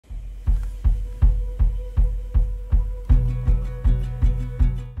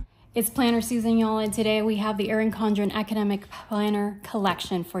It's planner season, y'all, and today we have the Erin Condren Academic Planner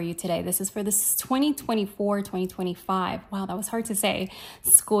Collection for you today. This is for this 2024-2025. Wow, that was hard to say.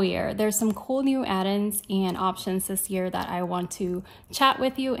 School year. There's some cool new add-ins and options this year that I want to chat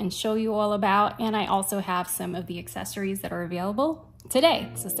with you and show you all about. And I also have some of the accessories that are available today,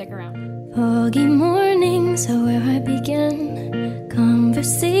 so stick around. Foggy mornings are where I begin.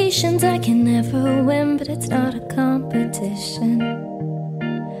 Conversations I can never win, but it's not a competition.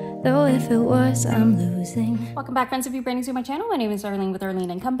 Though if it was, I'm losing. Welcome back, friends. If you're brand new to my channel, my name is Arlene with Arlene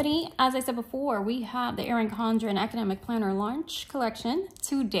and Company. As I said before, we have the Erin Condren Academic Planner Launch Collection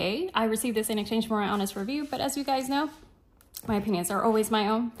today. I received this in exchange for my honest review, but as you guys know, my opinions are always my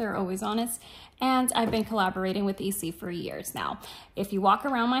own. They're always honest. And I've been collaborating with EC for years now. If you walk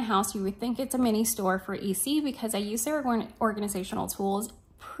around my house, you would think it's a mini store for EC because I use their organizational tools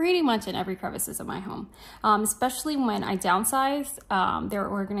pretty much in every crevices of my home, especially when I downsize. Their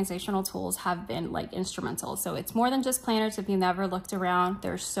organizational tools have been like instrumental. So it's more than just planners. If you never looked around,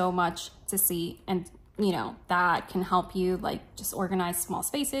 there's so much to see, and you know, that can help you like just organize small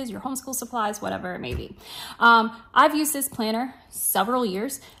spaces, your homeschool supplies, whatever it may be. I've used this planner several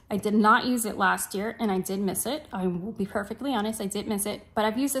years. I did not use it last year and I did miss it. I will be perfectly honest, I did miss it, but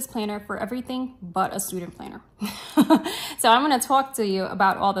I've used this planner for everything but a student planner. So I'm going to talk to you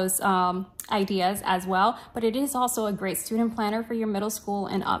about all those ideas as well, but it is also a great student planner for your middle school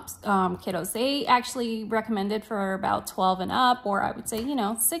and up kiddos. They actually recommend it for about 12 and up, or I would say, you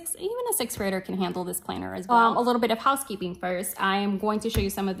know, even a sixth grader can handle this planner as well. A little bit of housekeeping first. I am going to show you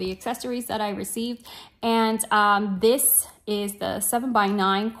some of the accessories that I received, and this is the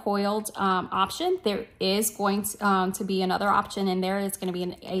 7x9 coiled option. There is going to be another option in there. It's going to be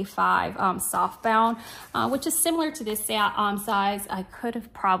an A5 soft bound, which is similar to this size. I could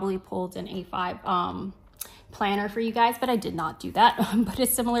have probably pulled an A5 planner for you guys, but I did not do that. But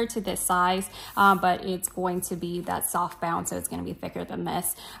it's similar to this size, but it's going to be that soft bound, so it's going to be thicker than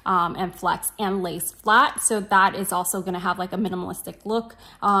this, and flex and lace flat. So that is also going to have like a minimalistic look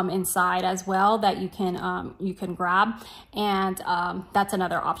inside as well that you can grab, and that's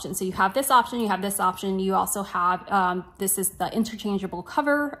another option. So you have this option, you have this option, you also have this is the interchangeable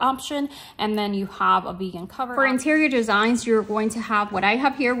cover option, and then you have a vegan cover. For interior designs, you're going to have what I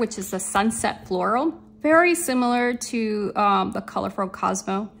have here, which is the Sunset Floral. Very similar to the Colorful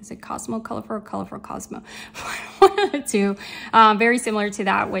Cosmo. Is it Cosmo? Colorful Cosmo. One of the two. Very similar to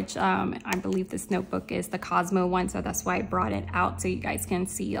that, which I believe this notebook is the Cosmo one. So that's why I brought it out so you guys can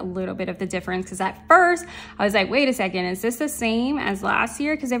see a little bit of the difference. Because at first I was like, wait a second, is this the same as last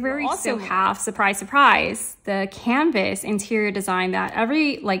year? Because I very also have, surprise, surprise, the canvas interior design that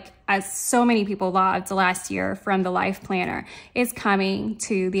as so many people loved last year from the Life Planner is coming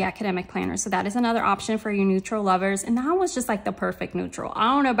to the Academic Planner. So that is another option for you neutral lovers. And that was just like the perfect neutral.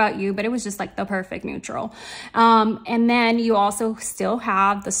 I don't know about you, but it was just like the perfect neutral. And then you also still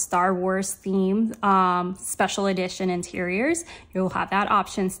have the Star Wars theme special edition interiors. You'll have that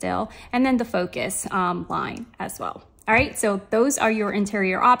option still. And then the Focus line as well. All right, so those are your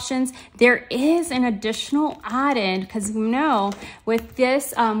interior options. There is an additional add-in because you know with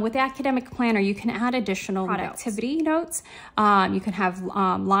this, with the Academic Planner, you can add additional productivity notes. You can have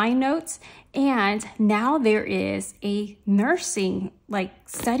line notes, and now there is a nursing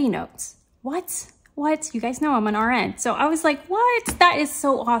study notes. What? You guys know I'm an RN. So I was like, what? That is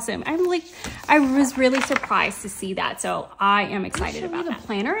so awesome. I was really surprised to see that. So I am excited about the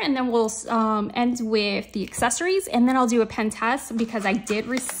planner, and then we'll end with the accessories, and then I'll do a pen test because I did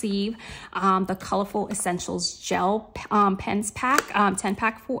receive the Colorful Essentials Gel pens pack, 10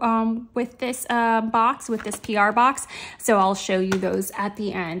 pack with this box, with this PR box. So I'll show you those at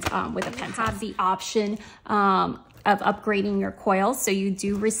the end with a pen test. Have the option of upgrading your coils. So you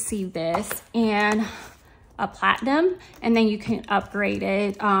do receive this and a platinum, and then you can upgrade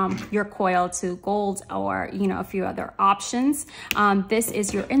it, your coil to gold, or, you know, a few other options. This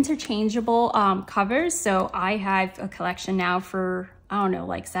is your interchangeable covers. So I have a collection now for, I don't know,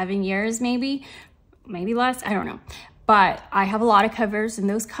 like 7 years, maybe less, I don't know. But I have a lot of covers, and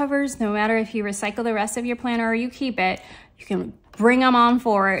those covers, no matter if you recycle the rest of your planner or you keep it, you can bring them on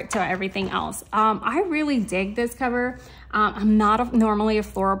forward to everything else. I really dig this cover. I'm not normally a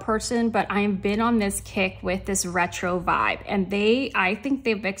floral person, but I've been on this kick with this retro vibe, and I think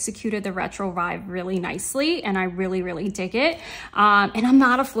they've executed the retro vibe really nicely, and I really, really dig it. And I'm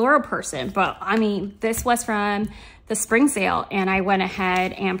not a floral person, but I mean, this was from the spring sale, and I went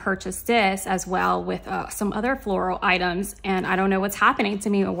ahead and purchased this as well with some other floral items, and I don't know what's happening to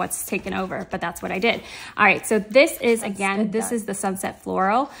me or what's taken over, but that's what I did. All right, so this is, again, this is the Sunset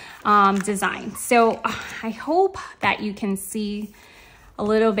Floral design. So I hope that you can see a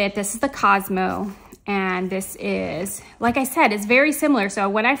little bit. This is the Cosmo. And this is, like I said, it's very similar. So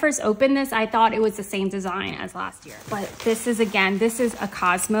when I first opened this, I thought it was the same design as last year. But this is, again, this is a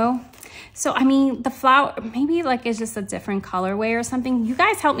Cosmo. So, I mean, the flower, maybe like it's just a different colorway or something. You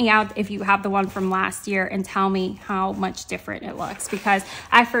guys help me out if you have the one from last year and tell me how much different it looks. Because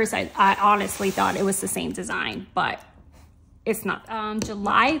at first, I honestly thought it was the same design, but it's not.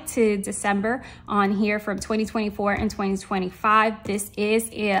 July to December on here from 2024 and 2025. This is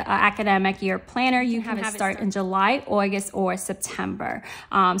an academic year planner. You can have it start in July, August, or September.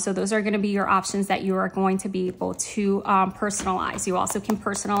 So those are going to be your options that you are going to be able to personalize. You also can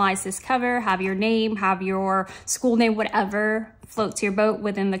personalize this cover, have your name, have your school name, whatever floats your boat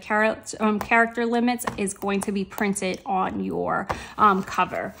within the character limits is going to be printed on your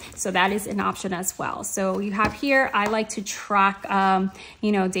cover. So that is an option as well. So you have here, I like to track,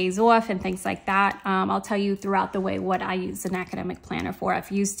 you know, days off and things like that. I'll tell you throughout the way what I use an academic planner for.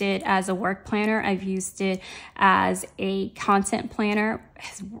 I've used it as a work planner. I've used it as a content planner.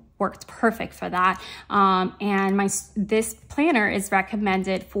 Has worked perfect for that. And this planner is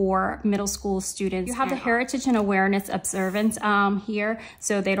recommended for middle school students. You have the Heritage and Awareness Observance here,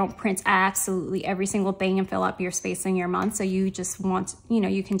 so they don't print absolutely every single thing and fill up your space in your month. So you just want, you know,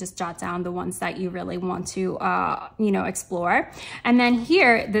 you can just jot down the ones that you really want to, you know, explore. And then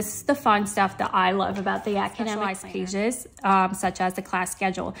here, this is the fun stuff that I love about the academic pages, such as the class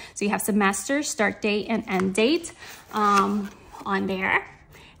schedule. So you have semester, start date, and end date on there.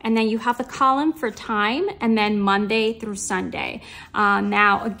 And then you have the column for time, and then Monday through Sunday.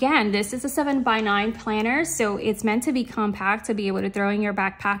 Now, again, this is a 7x9 planner, so it's meant to be compact to be able to throw in your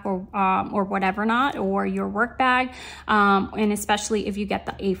backpack or whatever not, or your work bag, and especially if you get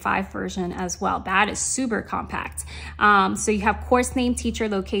the A5 version as well. That is super compact. So you have course name, teacher,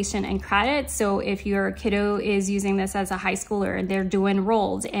 location, and credit. So if your kiddo is using this as a high schooler and they're doing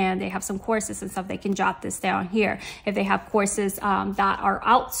enrolled and they have some courses and stuff, they can jot this down here. If they have courses that are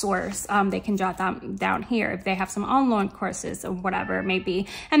outsourced, they can jot them down here if they have some online courses or whatever it may be.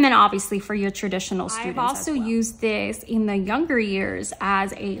 And then obviously for your traditional students. I've also used this in the younger years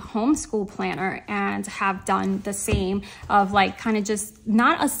as a homeschool planner and have done the same of like kind of just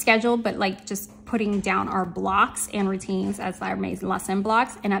not a schedule, but like just putting down our blocks and routines as our main lesson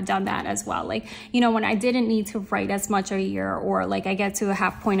blocks. And I've done that as well. Like, you know, when I didn't need to write as much a year, or like I get to a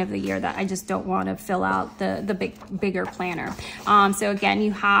half point of the year that I just don't want to fill out the bigger planner. So again,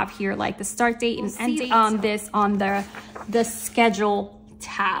 you have here like the start date and end date on this on the schedule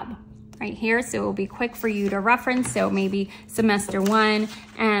tab right here. So it will be quick for you to reference. So maybe semester 1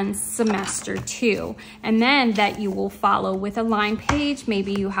 and semester 2. And then that you will follow with a line page.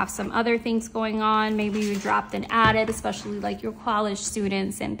 Maybe you have some other things going on. Maybe you dropped and added, especially like your college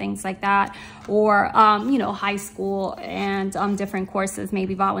students and things like that. Or, you know, high school and different courses,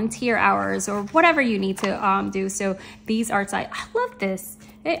 maybe volunteer hours or whatever you need to do. So these arts, I love this.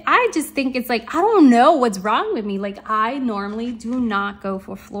 I just think it's like, I don't know what's wrong with me. Like, I normally do not go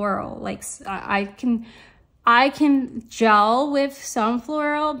for floral. Like, I can gel with some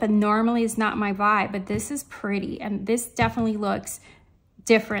floral, but normally it's not my vibe. But this is pretty, and this definitely looks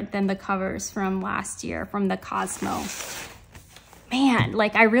different than the covers from last year from the Cosmo. Man,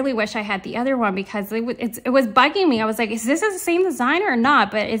 like I really wish I had the other one because it was bugging me. I was like, is this the same designer or not?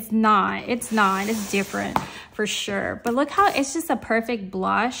 But it's not. It's not. It's different for sure. But look how it's just a perfect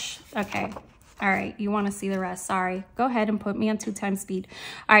blush. Okay. All right, you want to see the rest. Sorry. Go ahead and put me on 2x speed.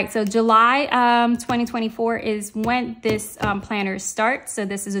 All right, so July 2024 is when this planner starts. So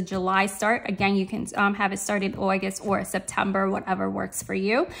this is a July start. Again, you can have it started August or September, whatever works for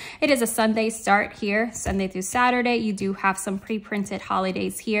you. It is a Sunday start here, Sunday through Saturday. You do have some pre-printed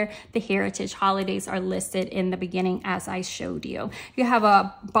holidays here. The heritage holidays are listed in the beginning as I showed you. You have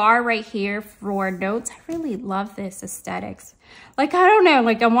a bar right here for notes. I really love this aesthetics. Like, I don't know,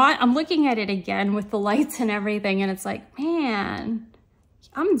 like I'm looking at it again with the lights and everything, and it's like, man,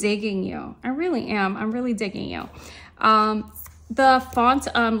 I'm digging you. I really am. I'm really digging you. The font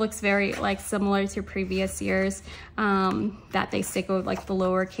looks very like similar to previous years that they stick with like the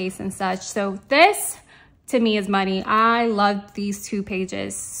lowercase and such. So this to me is money. I love these 2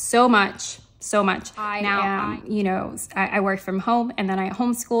 pages so much. So much. You know, I work from home and then I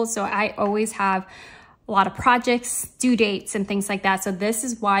homeschool. So I always have a lot of projects, due dates, and things like that. So this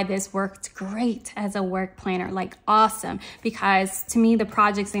is why this worked great as a work planner, like awesome. Because to me, the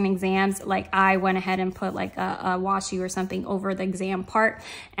projects and exams, like I went ahead and put like a washi or something over the exam part,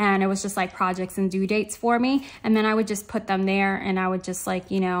 and it was just like projects and due dates for me. And then I would just put them there, and I would just like,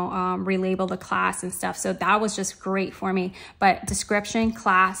 you know, relabel the class and stuff. So that was just great for me. But description,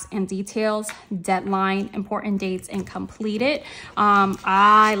 class, and details, deadline, important dates, and complete it.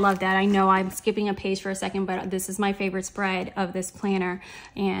 I love that. I know I'm skipping a page for a second, but this is my favorite spread of this planner,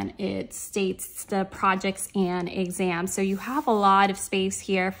 and it states the projects and exams. So you have a lot of space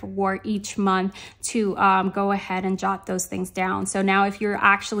here for each month to go ahead and jot those things down. So now if you're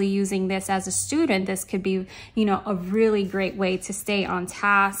actually using this as a student, this could be, you know, a really great way to stay on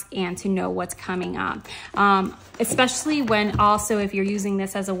task and to know what's coming up. Especially when also if you're using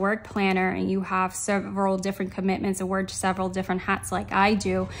this as a work planner and you have several different commitments or wear several different hats like I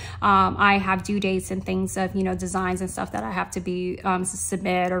do. I have due dates and things of, you know, designs and stuff that I have to be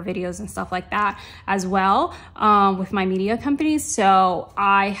submit, or videos and stuff like that as well with my media companies. So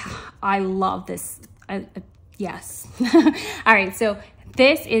I love this. Yes. All right. So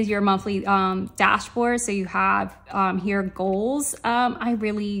this is your monthly dashboard. So you have here goals. I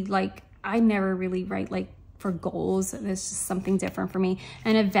never really write like for goals. It's just something different for me,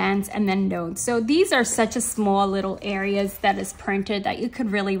 and events, and then notes. So these are such a small little areas that is printed that you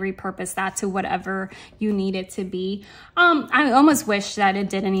could really repurpose that to whatever you need it to be. I almost wish that it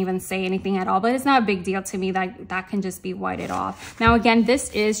didn't even say anything at all, but it's not a big deal to me. That can just be whited off. Now again,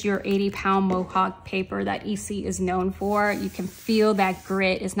 this is your 80-pound Mohawk paper that EC is known for. You can feel that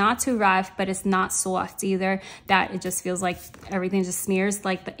grit. It's not too rough, but it's not soft either. That it just feels like everything just smears,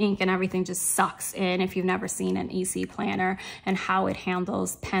 like the ink and everything just sucks in. If you've never seen an EC planner and how it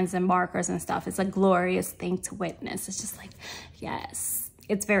handles pens and markers and stuff, it's a glorious thing to witness. It's just like, yes.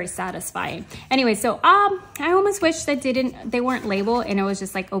 It's very satisfying. Anyway, so I almost wish that they weren't labeled and it was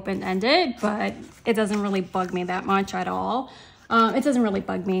just like open-ended, but it doesn't really bug me that much at all. It doesn't really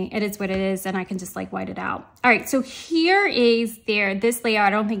bug me. It is what it is, and I can just like white it out. All right, so here is this layout. I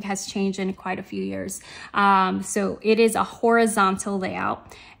don't think has changed in quite a few years. So it is a horizontal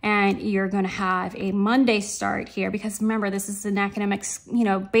layout, and you're gonna have a Monday start here, because remember, this is an academic, you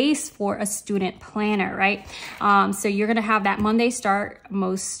know, base for a student planner, right? So you're gonna have that Monday start.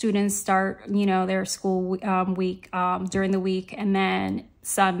 Most students start, you know, their school week during the week, and then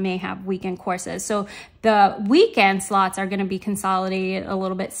some may have weekend courses. So the weekend slots are going to be consolidated a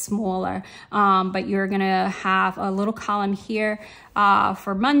little bit smaller, but you're going to have a little column here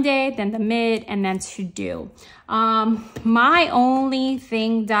for Monday, then the mid, and then to do. My only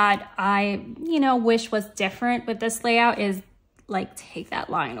thing that I, you know, wish was different with this layout is like take that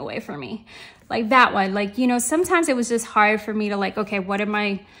line away from me. Like that one, like, you know, sometimes it was just hard for me to like, okay, what am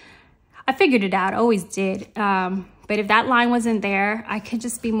I figured it out, always did. But if that line wasn't there, I could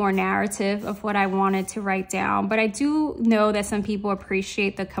just be more narrative of what I wanted to write down. But I do know that some people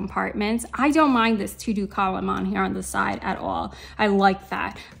appreciate the compartments. I don't mind this to-do column on here on the side at all. I like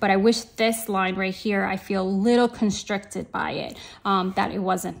that. But I wish this line right here, I feel a little constricted by it, that it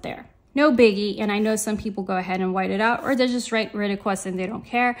wasn't there. No biggie, and I know some people go ahead and white it out, or they just write ridiculous and they don't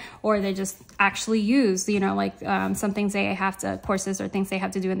care, or they just actually use, you know, like some things they have to, courses or things they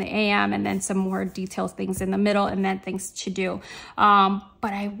have to do in the AM, and then some more detailed things in the middle, and then things to do.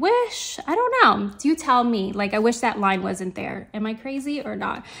 But I wish, I don't know, you tell me, like I wish that line wasn't there. Am I crazy or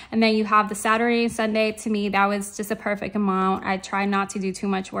not? And then you have the Saturday and Sunday. To me, that was just a perfect amount. I try not to do too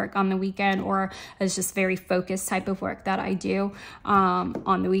much work on the weekend, or it's just very focused type of work that I do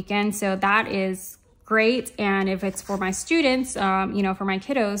on the weekend. So that is great. And if it's for my students, you know, for my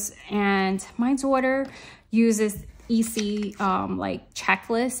kiddos, and my daughter uses EC like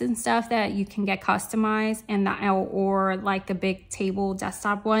checklists and stuff that you can get customized, and that, or like the big table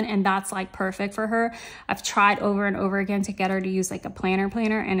desktop one, and that's like perfect for her. I've tried over and over again to get her to use like a planner,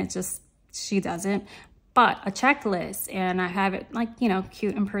 and it just, she doesn't. But a checklist, and I have it like, you know,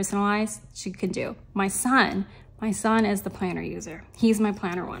 cute and personalized, she can do. My son is the planner user. He's my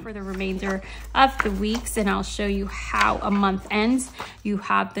planner one for the remainder of the weeks, and I'll show you how a month ends. You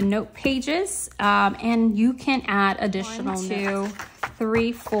have the note pages, and you can add additional 1, 2,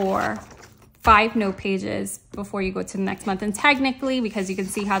 3, 4, 5 note pages before you go to the next month. And technically, because you can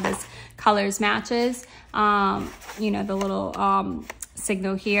see how this colors matches, you know, the little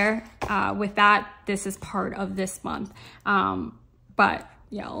signal here, with that, this is part of this month. But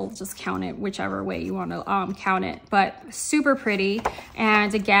yeah, I'll just count it whichever way you want to count it, but super pretty.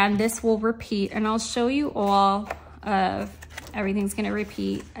 And again, this will repeat, and I'll show you all of everything's going to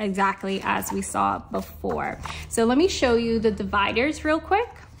repeat exactly as we saw before. So let me show you the dividers real quick.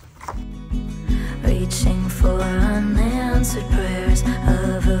 Reaching for unanswered prayers,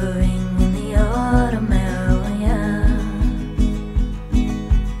 hovering in the autumn air, yeah.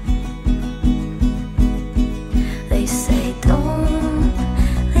 They say don't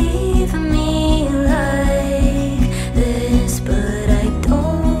leave me like this, but I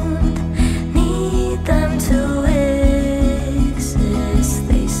don't need them to exist.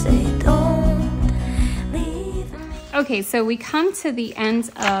 They say don't leave me. Okay, so we come to the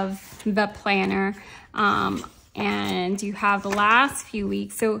end of the planner, and you have the last few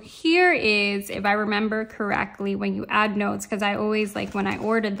weeks. So here is, if I remember correctly, when you add notes, because I always, like when I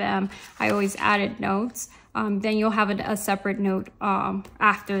ordered them, I always added notes. Then you'll have a separate note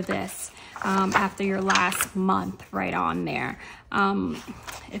after this, after your last month, right on there.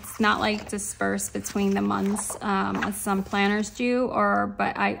 It's not like dispersed between the months as some planners do,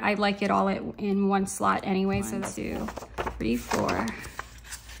 but I like it all in one slot anyway. So 2, 3, 4,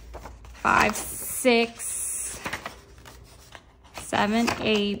 5, 6, 7,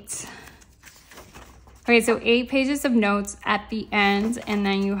 8. Okay, so 8 pages of notes at the end, and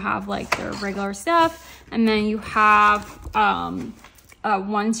then you have like the regular stuff, and then you have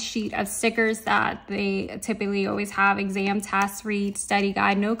one sheet of stickers that they typically always have: exam, test, read, study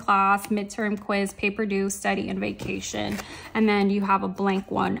guide, no class, midterm quiz, paper due, study, and vacation. And then you have a blank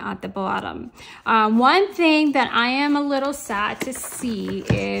one at the bottom. One thing that I am a little sad to see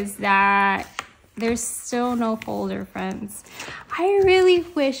is that there's still no folder, friends. I really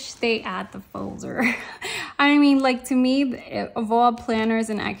wish they add the folder. I mean, like, to me, of all planners,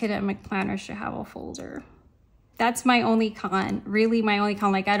 and academic planners should have a folder. That's my only con, really my only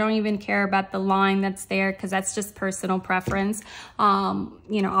con. Like, I don't even care about the line that's there, because that's just personal preference.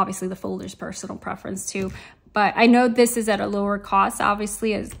 You know, obviously the folder's personal preference too. But I know this is at a lower cost,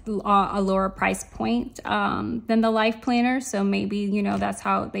 obviously, as a lower price point than the life planner. So maybe, you know, that's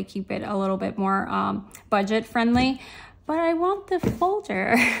how they keep it a little bit more budget friendly. But I want the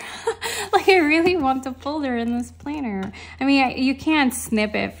folder. Like, I really want the folder in this planner. I mean, you can't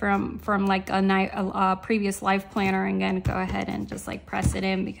snip it from like a previous life planner and then go ahead and just like press it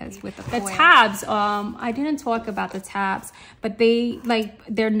in, because with the tabs, I didn't talk about the tabs, but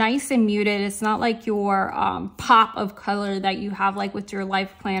they're nice and muted. It's not like your pop of color that you have like with your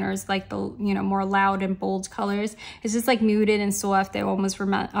life planners, like the, you know, more loud and bold colors. It's just like muted and soft. It almost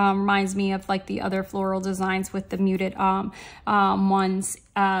reminds me of like the other floral designs with the muted ones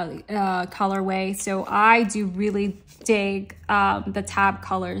colorway. So I do really dig the tab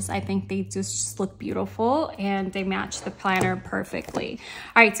colors. I think they just look beautiful and they match the planner perfectly.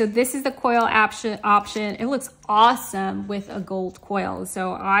 All right, so this is the coil option. It looks awesome with a gold coil,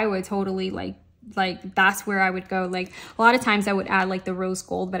 so I would totally like that's where I would go. Like, a lot of times I would add like the rose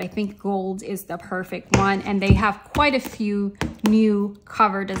gold, but I think gold is the perfect one, and they have quite a few new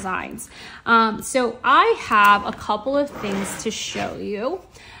cover designs. So I have a couple of things to show you.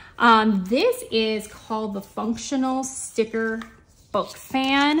 This is called the Functional Sticker Book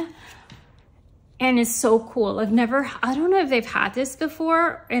Fan, and it's so cool. I don't know if they've had this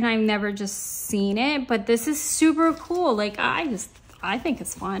before, and I've never just seen it, but this is super cool. Like, I think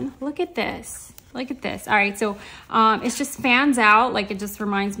it's fun. Look at this. Look at this. All right, so it just fans out. Like, it just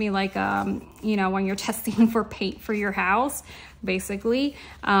reminds me, like, you know, when you're testing for paint for your house, basically.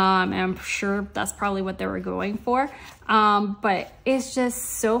 And I'm sure that's probably what they were going for. But it's just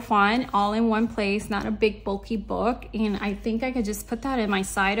so fun, all in one place, not a big bulky book. And I think I could just put that in my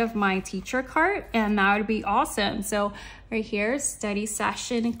side of my teacher cart, and that would be awesome. So right here, study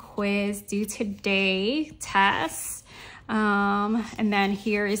session, quiz, due today, tests. And then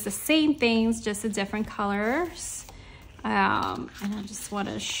here is the same things, just the different colors. And I just want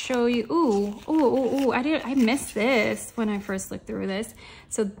to show you. Ooh, I missed this when I first looked through this.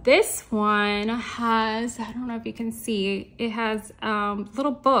 So this one has, I don't know if you can see, it has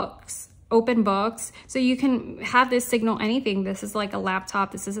little books, open books, so you can have this signal anything. This is like a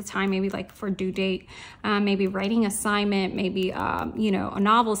laptop. This is a time maybe like for due date, maybe writing assignment, maybe you know, a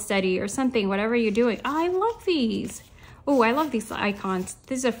novel study or something, whatever you're doing. Oh, I love these. Oh, I love these icons.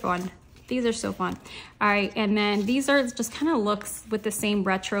 These are fun. These are so fun. All right, and then these are just kind of looks with the same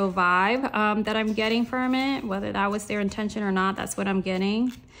retro vibe that I'm getting from it. Whether that was their intention or not, that's what I'm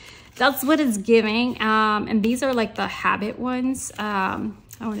getting. That's what it's giving. And these are like the habit ones. I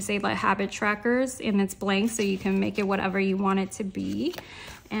want to say like habit trackers, and it's blank, so you can make it whatever you want it to be.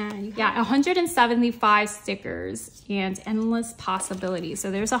 And you got 175 stickers and endless possibilities. So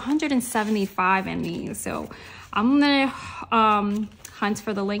there's 175 in these. So I'm gonna hunt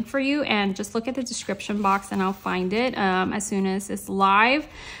for the link for you, and just look at the description box and I'll find it as soon as it's live,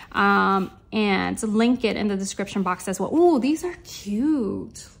 and link it in the description box as well. Oh, these are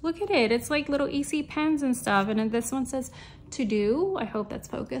cute. Look at it. It's like little EC pens and stuff. And then this one says to do. I hope that's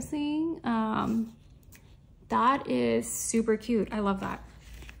focusing. That is super cute. I love that.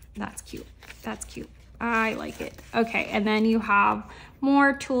 That's cute. That's cute. I like it. Okay, and then you have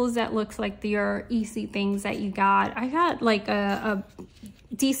more tools that looks like your EC things that you got. I got like a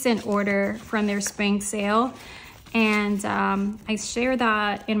decent order from their spring sale, and I share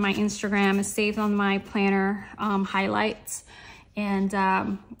that in my Instagram. It's saved on my planner highlights, and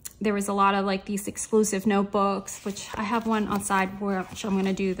there was a lot of like these exclusive notebooks, which I have one outside which I'm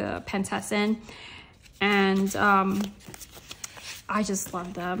gonna do the pen test in, and I just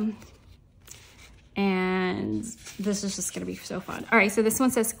love them. And this is just gonna be so fun. All right, so this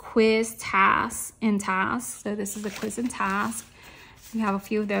one says quiz, task, and task. So this is a quiz and task. We have a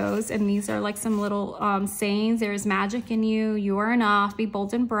few of those, and these are like some little sayings. There is magic in you. You are enough. Be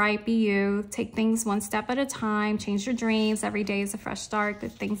bold and bright. Be you. Take things one step at a time. Change your dreams. Every day is a fresh start.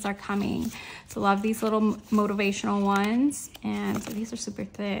 Good things are coming. So love these little motivational ones. And so these are super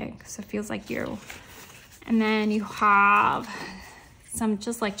thick, so it feels like you. And then you have some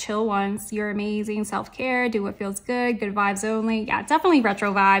just like chill ones. You're amazing. Self-care. Do what feels good. Good vibes only. Yeah, definitely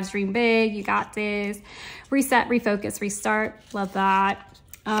retro vibes. Dream big. You got this. Reset, refocus, restart. Love that.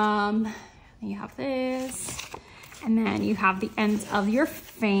 You have this. And then you have the ends of your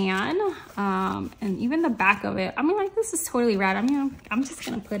fan. And even the back of it. I mean, like, this is totally rad. I mean, I'm just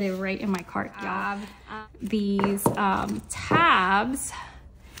going to put it right in my cart, y'all. These tabs.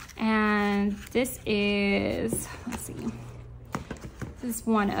 And this is, let's see. This is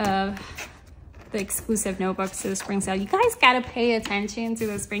one of the exclusive notebooks to the spring sale. You guys gotta pay attention to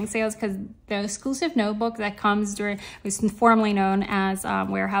the spring sales, because the exclusive notebook that comes during, was formerly known as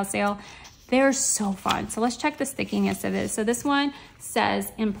warehouse sale, they're so fun. So let's check the stickiness of this. So this one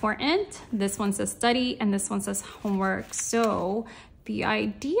says important, this one says study, and this one says homework. So the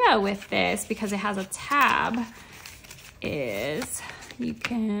idea with this, because it has a tab, is you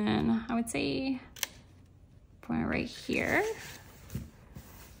can, I would say, put it right here.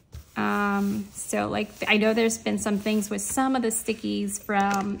 So like, I know there's been some things with some of the stickies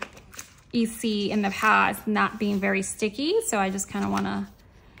from EC in the past not being very sticky. So I just kind of want to,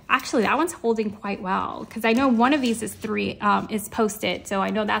 actually that one's holding quite well, because I know one of these is is Post-it. So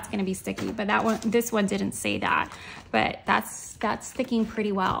I know that's going to be sticky, but that one, this one didn't say that, but that's sticking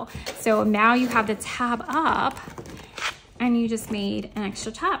pretty well. So now you have the tab up, and you just made an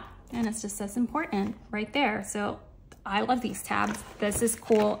extra tab, and it just says important right there. So I love these tabs. This is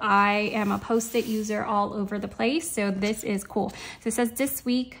cool. I am a Post-it user all over the place, so this is cool. So it says this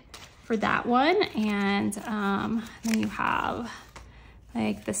week for that one, and then you have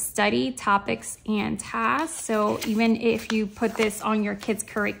like the study topics and tasks. So even if you put this on your kids'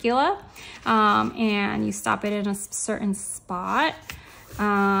 curricula and you stop it in a certain spot,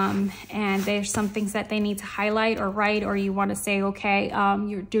 and there's some things that they need to highlight or write, or you want to say, okay,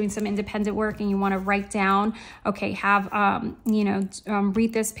 you're doing some independent work and you want to write down, okay, have,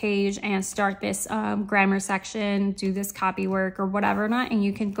 read this page and start this grammar section, do this copy work or whatever not, and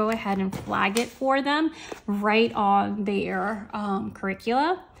you can go ahead and flag it for them right on their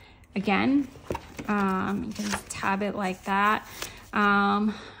curricula. Again, you can just tab it like that.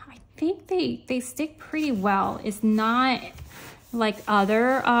 I think they stick pretty well. It's not like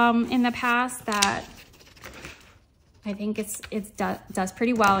other in the past that I think it does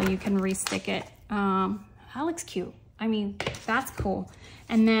pretty well, and you can restick it. That looks cute. I mean, that's cool.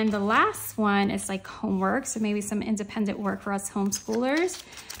 And then the last one is like homework, so maybe some independent work for us homeschoolers.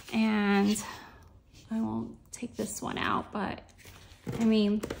 And I won't take this one out, but I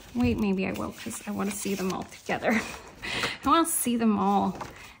mean, wait, maybe I will, because I want to see them all together. I want to see them all.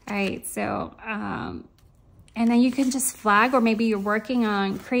 All right, so and then you can just flag, or maybe you're working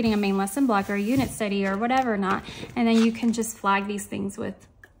on creating a main lesson block or a unit study or whatever not, and then you can just flag these things with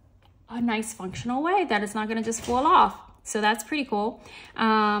a nice functional way that it's not going to just fall off. So that's pretty cool.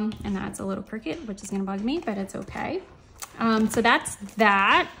 And that's a little crooked, which is going to bug me, but it's okay. So that's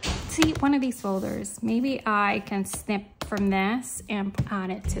that. See, one of these folders, maybe I can snip from this and add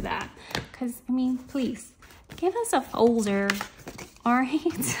it to that, because I mean, please give us a folder. All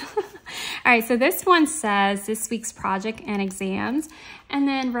right. All right, so this one says this week's project and exams. And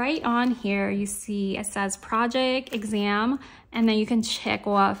then right on here, you see it says project, exam, and then you can check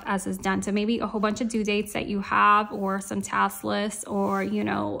off as it's done. So maybe a whole bunch of due dates that you have, or some task lists, or you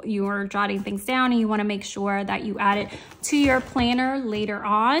know, you're jotting things down and you want to make sure that you add it to your planner later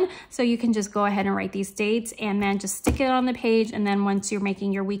on. So you can just go ahead and write these dates and then just stick it on the page. And then once you're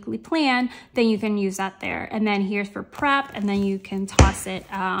making your weekly plan, then you can use that there. And then here's for prep, and then you can toss it,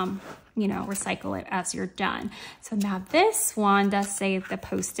 you know, recycle it as you're done. So now this one does say the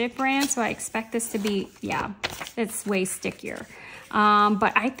Post-it brand. So I expect this to be, yeah, it's way stickier.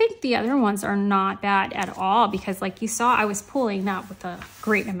 But I think the other ones are not bad at all, because like you saw, I was pulling, not with a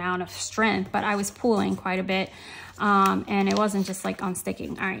great amount of strength, but I was pulling quite a bit. And it wasn't just like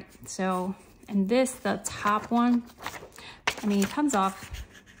unsticking. All right. So, and this, the top one, I mean, it comes off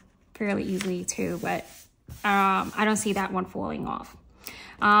fairly easily too, but I don't see that one falling off.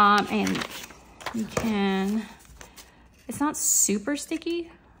 And you can, it's not super sticky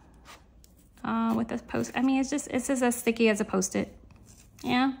with this post. I mean, it's just as sticky as a Post-it.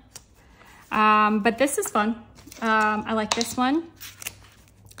 Yeah. But this is fun. I like this one.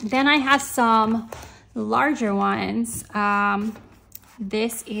 Then I have some larger ones.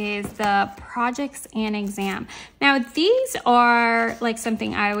 This is the projects and exam. Now these are like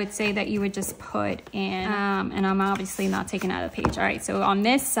something I would say that you would just put in, and I'm obviously not taking out of the page. All right, so on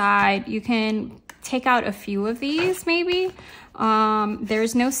this side, you can take out a few of these maybe.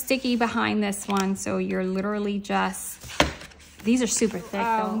 There's no sticky behind this one, so you're literally just, these are super thick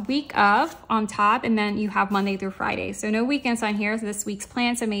though. Week of on top, and then you have Monday through Friday. So no weekends on here, so this week's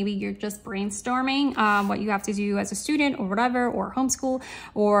plan. So maybe you're just brainstorming what you have to do as a student or whatever, or homeschool,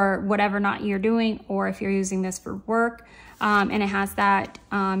 or whatever not you're doing, or if you're using this for work. And it has that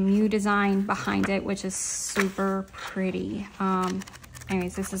new design behind it, which is super pretty.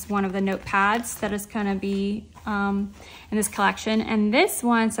 Anyways, this is one of the notepads that is gonna be in this collection. And this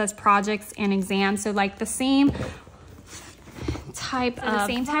one says projects and exams. So like the same type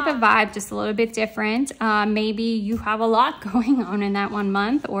of vibe, just a little bit different. Maybe you have a lot going on in that 1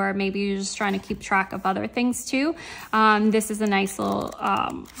 month, or maybe you're just trying to keep track of other things too. This is a nice little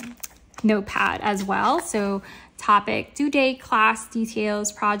notepad as well. So topic, due date, class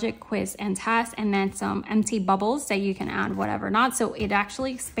details, project, quiz, and test, and then some empty bubbles that you can add whatever not. So it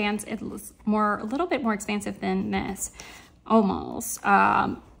actually expands, it's a little bit more expansive than this, almost,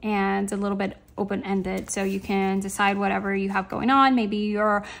 and a little bit open-ended, so you can decide whatever you have going on. Maybe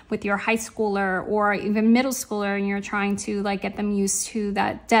you're with your high schooler or even middle schooler, and you're trying to like get them used to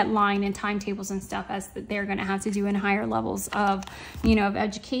that deadline and timetables and stuff, as they're going to have to do in higher levels of, you know, of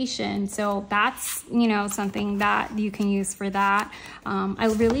education. So that's, you know, something that you can use for that. I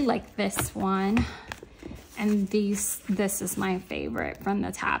really like this one. And this is my favorite from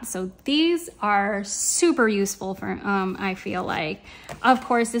the tab. So these are super useful for, I feel like. Of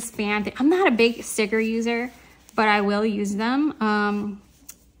course, this band, I'm not a big sticker user, but I will use them.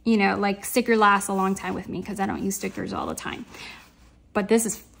 You know, like sticker lasts a long time with me because I don't use stickers all the time. But this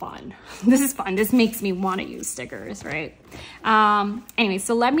is fun. This is fun. This makes me want to use stickers, right? Anyway,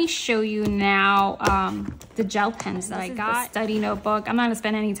 so let me show you now the gel pens that I got. The study notebook. I'm not gonna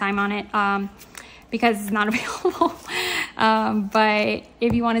spend any time on it. Because it's not available. But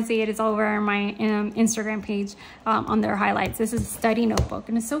if you want to see it, it's over on my Instagram page on their highlights. This is a study notebook,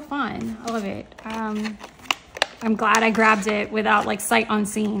 and it's so fun. I love it. I'm glad I grabbed it without like sight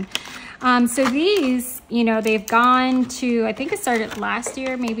unseen. So these, you know, they've gone to, I think it started last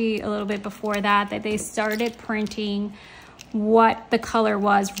year, maybe a little bit before that they started printing what the color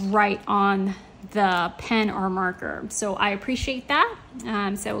was right on the pen or marker. So I appreciate that.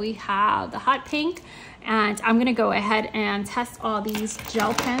 So we have the hot pink, and I'm gonna go ahead and test all these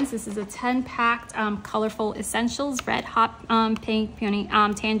gel pens. This is a 10-packed colorful essentials: red, hot pink, peony,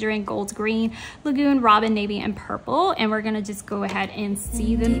 tangerine, gold, green, lagoon, robin, navy, and purple. And we're gonna just go ahead and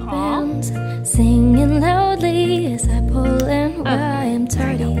see them all. Singing loudly as I pull in where I am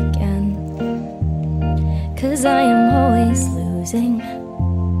tardy again, 'cause I am always losing.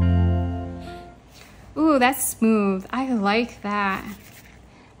 Ooh, that's smooth. I like that.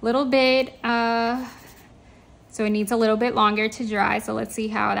 Little bit, so it needs a little bit longer to dry. So let's see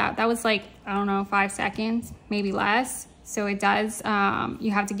how that was like, I don't know, 5 seconds, maybe less. So it does,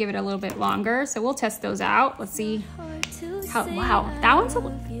 you have to give it a little bit longer. So we'll test those out. Let's see how, wow, that one's,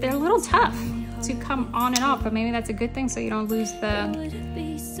 they're a little tough to come on and off, but maybe that's a good thing. So you don't lose the,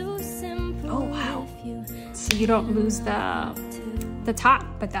 oh wow. So you don't lose the top,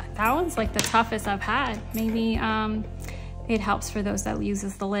 but that one's like the toughest I've had. Maybe it helps for those that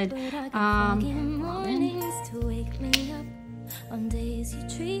uses the lid. On days you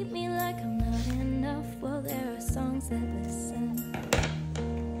treat me like I'm not enough, well, there are songs that listen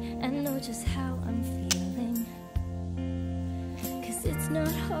and know just how I'm feeling. 'Cause it's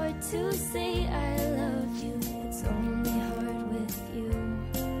not hard to say I love you, it's only hard with you.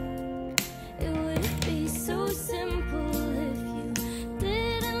 It would be so simple if you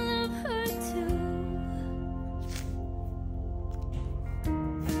didn't love her too.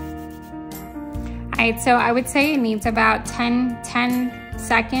 Alright, so I would say it needs about 10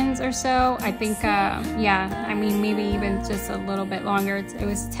 seconds or so. I think, yeah, I mean, maybe even just a little bit longer. It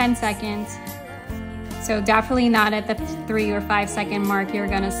was 10 seconds. So definitely not at the 3 or 5 second mark you're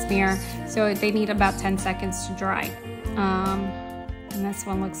gonna smear. So they need about 10 seconds to dry. And this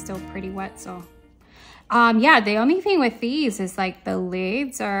one looks still pretty wet, so. Yeah, the only thing with these is like the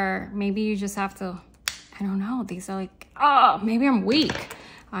lids are, maybe you just have to, I don't know, these are like, oh, maybe I'm weak.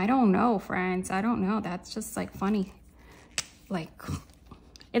 I don't know, friends, I don't know. That's just like funny. Like,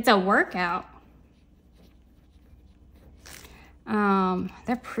 it's a workout.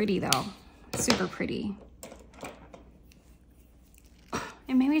 They're pretty though, super pretty.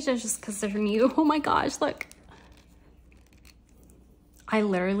 And maybe it's just because they're new. Oh my gosh, look. I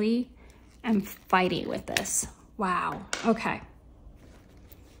literally am fighting with this. Wow, okay.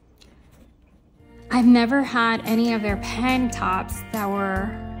 I've never had any of their pen tops that were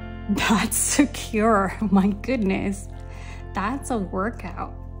that secure. Oh my goodness, that's a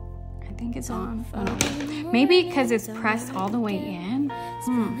workout. I think it's on. Oh, no. Maybe because it's pressed all the way in.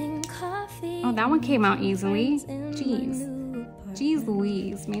 Oh, that one came out easily. Jeez. Jeez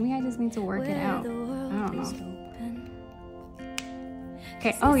Louise. Maybe I just need to work it out. I don't know.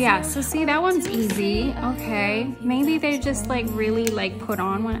 Okay, oh yeah, so see, that one's easy. Okay, maybe they just like really like put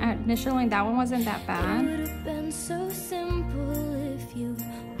on one initially. That one wasn't that bad. It would have been so simple if you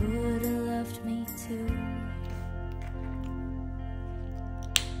would have loved me too.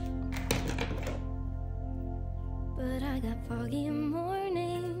 But I got foggy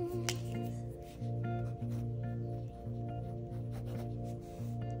mornings,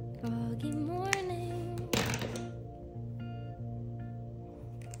 foggy mornings.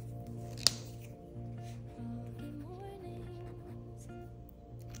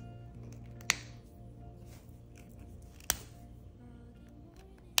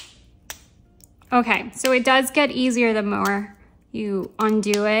 Okay, so it does get easier the more you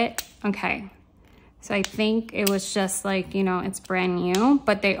undo it. Okay, so I think it was just like, you know, it's brand new,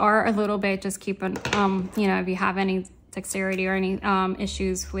 but they are a little bit, just keep an, you know, if you have any dexterity or any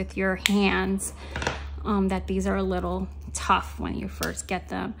issues with your hands, that these are a little tough when you first get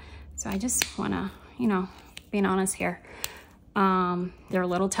them. So I just wanna, you know, being honest here, they're a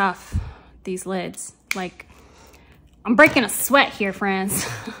little tough, these lids. Like, I'm breaking a sweat here, friends.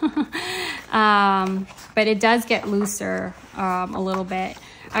 But it does get looser a little bit.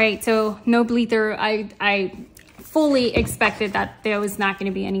 All right, so no bleed through. I fully expected that there was not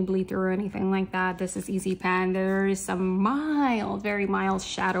going to be any bleed through or anything like that. This is easy pen. There is some mild, very mild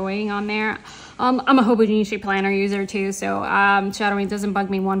shadowing on there. I'm a Hobonichi planner user too, so shadowing doesn't bug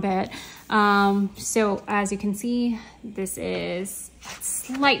me one bit. So as you can see, this is a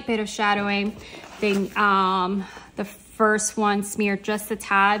slight bit of shadowing. The first one smeared just a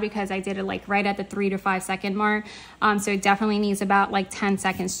tad because I did it like right at the 3 to 5 second mark. So it definitely needs about like 10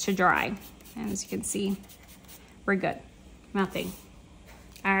 seconds to dry. And as you can see, we're good, nothing.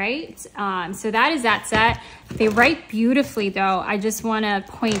 All right, so that is that set. They write beautifully though. I just wanna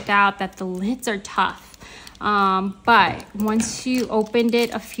point out that the lids are tough. But once you opened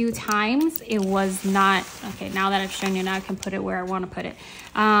it a few times, it was not, okay, now that I've shown you, now I can put it where I wanna put it.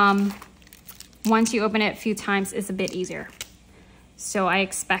 Once you open it a few times, it's a bit easier. So I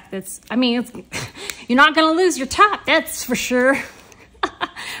expect it's, I mean, you're not gonna lose your top, that's for sure.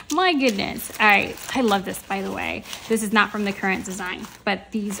 My goodness. All right, I love this, by the way. This is not from the current design,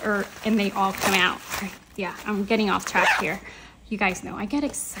 but these are, and they all come out. Right, yeah, I'm getting off track here. You guys know I get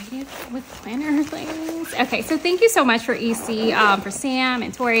excited with planner things. Okay, so thank you so much for EC, for Sam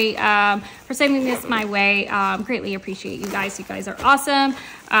and Tori, for sending this my way. Greatly appreciate you guys. You guys are awesome.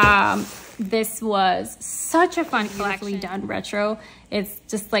 This was such a fun collection. Done retro. It's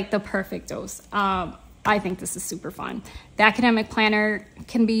just like the perfect dose. I think this is super fun. The academic planner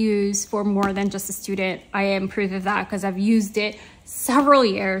can be used for more than just a student. I am proof of that because I've used it several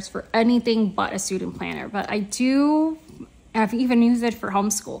years for anything but a student planner. But I've even used it for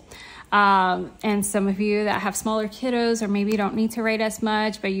homeschool. And some of you that have smaller kiddos or maybe don't need to write as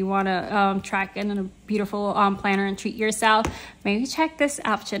much, but you want to track in a beautiful planner and treat yourself, maybe check this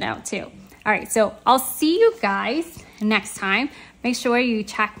option out too. All right, so I'll see you guys next time. Make sure you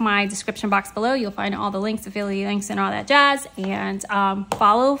check my description box below. You'll find all the links, affiliate links, and all that jazz. And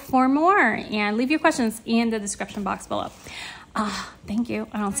follow for more. And leave your questions in the description box below. Thank you.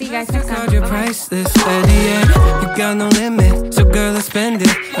 And I'll see you guys next time. You're priceless at the end. You got no limit, so girl, let's spend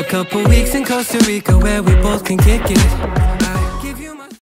it. A couple weeks in Costa Rica where we both can kick it.